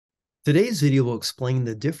Today's video will explain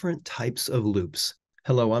the different types of loops.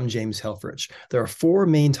 Hello, I'm James Helfrich. There are four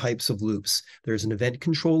main types of loops. There's an event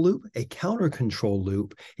control loop, a counter control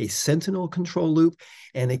loop, a sentinel control loop,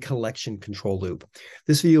 and a collection control loop.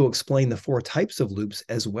 This video will explain the four types of loops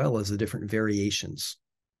as well as the different variations.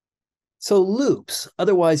 So loops,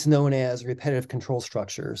 otherwise known as repetitive control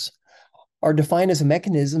structures, are defined as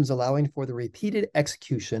mechanisms allowing for the repeated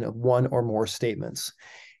execution of one or more statements.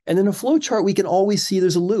 And in a flowchart, we can always see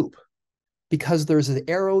there's a loop, because there's an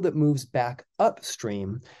arrow that moves back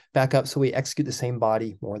upstream, back up, so we execute the same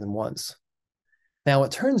body more than once. Now,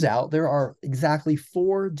 it turns out there are exactly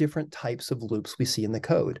four different types of loops we see in the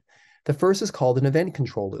code. The first is called an event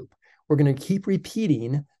control loop. We're going to keep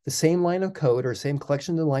repeating the same line of code or same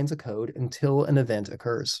collection of lines of code until an event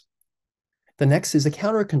occurs. The next is a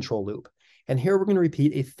counter control loop. And here we're going to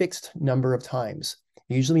repeat a fixed number of times.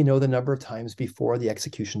 Usually we know the number of times before the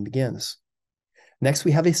execution begins. Next,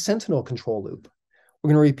 we have a sentinel control loop. We're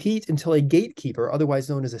going to repeat until a gatekeeper,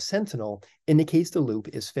 otherwise known as a sentinel, indicates the loop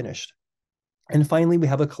is finished. And finally, we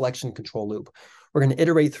have a collection control loop. We're going to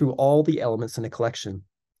iterate through all the elements in a collection.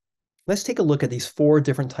 Let's take a look at these four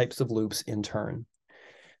different types of loops in turn.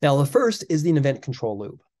 Now, the first is the event control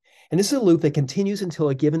loop. And this is a loop that continues until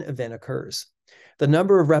a given event occurs. The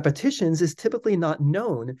number of repetitions is typically not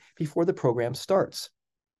known before the program starts.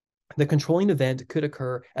 The controlling event could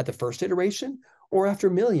occur at the first iteration or after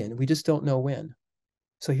a million. We just don't know when.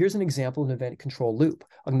 So here's an example of an event control loop.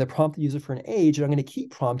 I'm going to prompt the user for an age, and I'm going to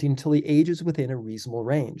keep prompting until the age is within a reasonable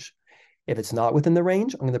range. If it's not within the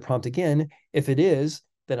range, I'm going to prompt again. If it is,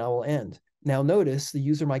 then I will end. Now notice the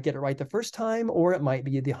user might get it right the first time, or it might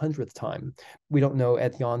be the 100th time. We don't know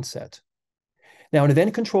at the onset. Now, an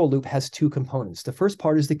event control loop has two components. The first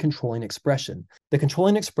part is the controlling expression. The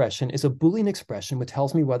controlling expression is a Boolean expression which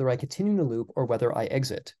tells me whether I continue the loop or whether I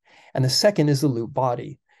exit. And the second is the loop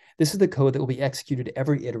body. This is the code that will be executed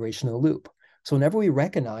every iteration of the loop. So whenever we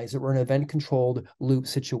recognize that we're in an event-controlled loop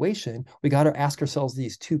situation, we got to ask ourselves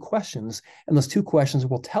these two questions, and those two questions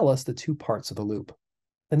will tell us the two parts of the loop.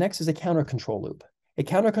 The next is a counter control loop. A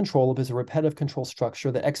counter control loop is a repetitive control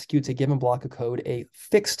structure that executes a given block of code a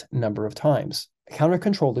fixed number of times. Counter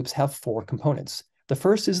control loops have four components. The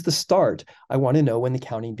first is the start. I want to know when the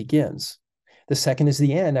counting begins. The second is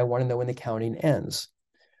the end. I want to know when the counting ends.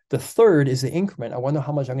 The third is the increment. I want to know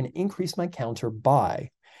how much I'm going to increase my counter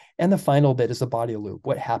by. And the final bit is the body loop,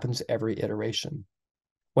 what happens every iteration.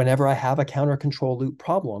 Whenever I have a counter control loop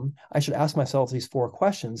problem, I should ask myself these four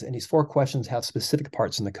questions, and these four questions have specific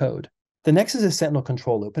parts in the code. The next is a sentinel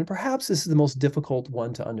control loop, and perhaps this is the most difficult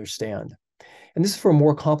one to understand. And this is for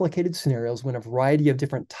more complicated scenarios when a variety of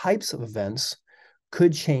different types of events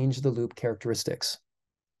could change the loop characteristics.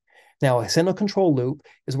 Now, a sentinel control loop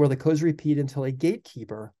is where the code is repeated until a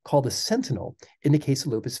gatekeeper, called a sentinel, indicates the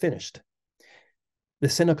loop is finished. The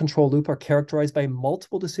sentinel control loop are characterized by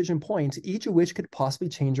multiple decision points, each of which could possibly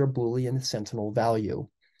change our Boolean sentinel value.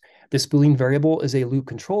 This Boolean variable is a loop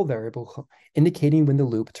control variable indicating when the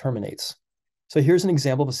loop terminates. So here's an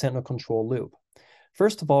example of a sentinel control loop.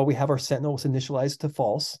 First of all, we have our sentinel was initialized to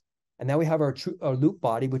false. And now we have our loop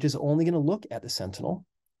body, which is only going to look at the sentinel.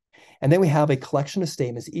 And then we have a collection of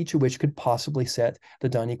statements, each of which could possibly set the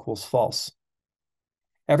done equals false.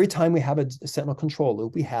 Every time we have a sentinel control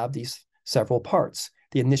loop, we have these several parts.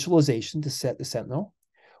 The initialization to set the sentinel.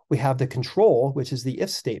 We have the control, which is the if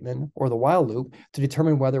statement or the while loop to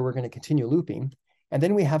determine whether we're going to continue looping. And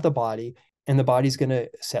then we have the body, and the body is going to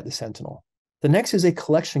set the sentinel. The next is a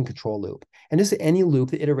collection control loop, and this is any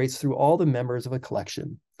loop that iterates through all the members of a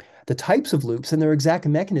collection. The types of loops and their exact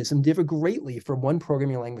mechanism differ greatly from one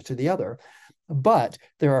programming language to the other, but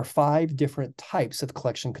there are 5 different types of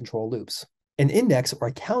collection control loops. An index or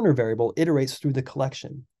a counter variable iterates through the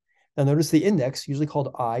collection. Now notice the index, usually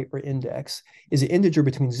called I or index, is an integer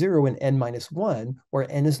between 0 and n minus 1, where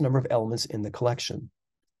n is the number of elements in the collection.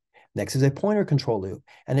 Next is a pointer control loop,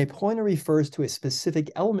 and a pointer refers to a specific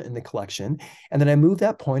element in the collection, and then I move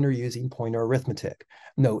that pointer using pointer arithmetic.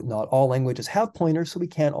 Note, not all languages have pointers, so we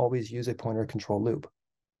can't always use a pointer control loop.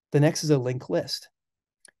 The next is a linked list.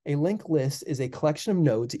 A linked list is a collection of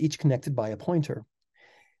nodes, each connected by a pointer.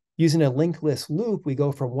 Using a linked list loop, we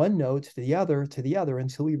go from one node to the other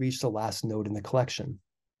until we reach the last node in the collection.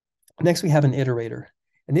 Next, we have an iterator.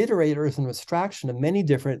 An iterator is an abstraction of many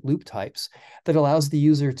different loop types that allows the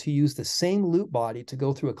user to use the same loop body to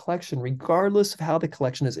go through a collection regardless of how the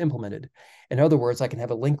collection is implemented. In other words, I can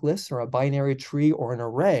have a linked list or a binary tree or an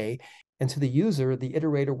array, and to the user, the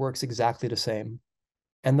iterator works exactly the same.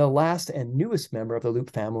 And the last and newest member of the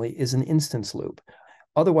loop family is an instance loop,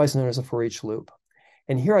 otherwise known as a for each loop.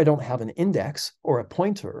 And here I don't have an index or a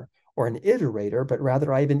pointer or an iterator, but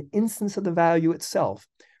rather I have an instance of the value itself,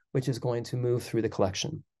 which is going to move through the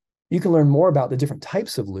collection. You can learn more about the different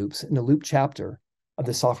types of loops in the loop chapter of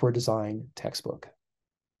the software design textbook.